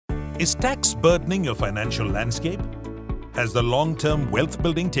Is tax burdening your financial landscape? Has the long-term wealth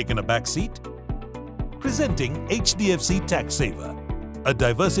building taken a back seat? Presenting HDFC TaxSaver, a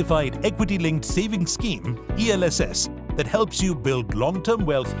diversified equity-linked savings scheme, ELSS, that helps you build long-term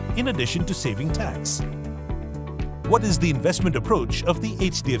wealth in addition to saving tax. What is the investment approach of the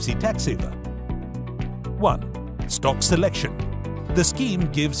HDFC TaxSaver? 1. Stock selection. The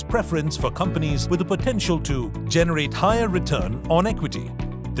scheme gives preference for companies with the potential to generate higher return on equity,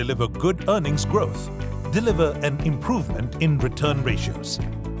 deliver good earnings growth, deliver an improvement in return ratios.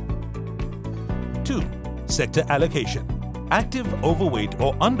 2. Sector allocation. Active overweight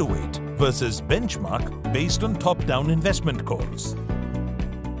or underweight versus benchmark based on top-down investment calls.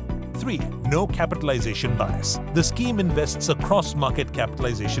 3. No capitalization bias. The scheme invests across market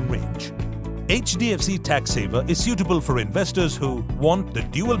capitalization range. HDFC TaxSaver is suitable for investors who want the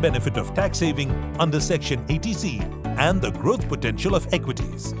dual benefit of tax saving under Section 80C and the growth potential of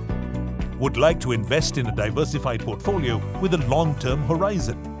equities. Would like to invest in a diversified portfolio with a long-term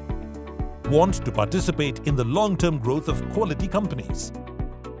horizon. Want to participate in the long-term growth of quality companies.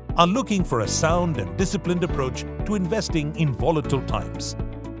 Are looking for a sound and disciplined approach to investing in volatile times.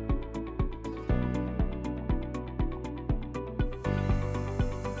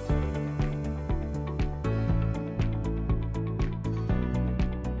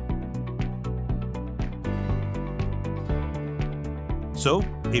 So,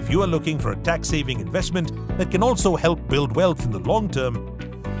 if you are looking for a tax-saving investment that can also help build wealth in the long term,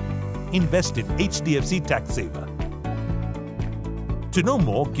 invest in HDFC TaxSaver. To know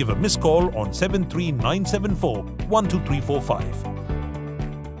more, give a missed call on 73974 12345.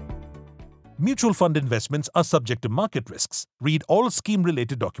 Mutual fund investments are subject to market risks. Read all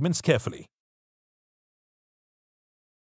scheme-related documents carefully.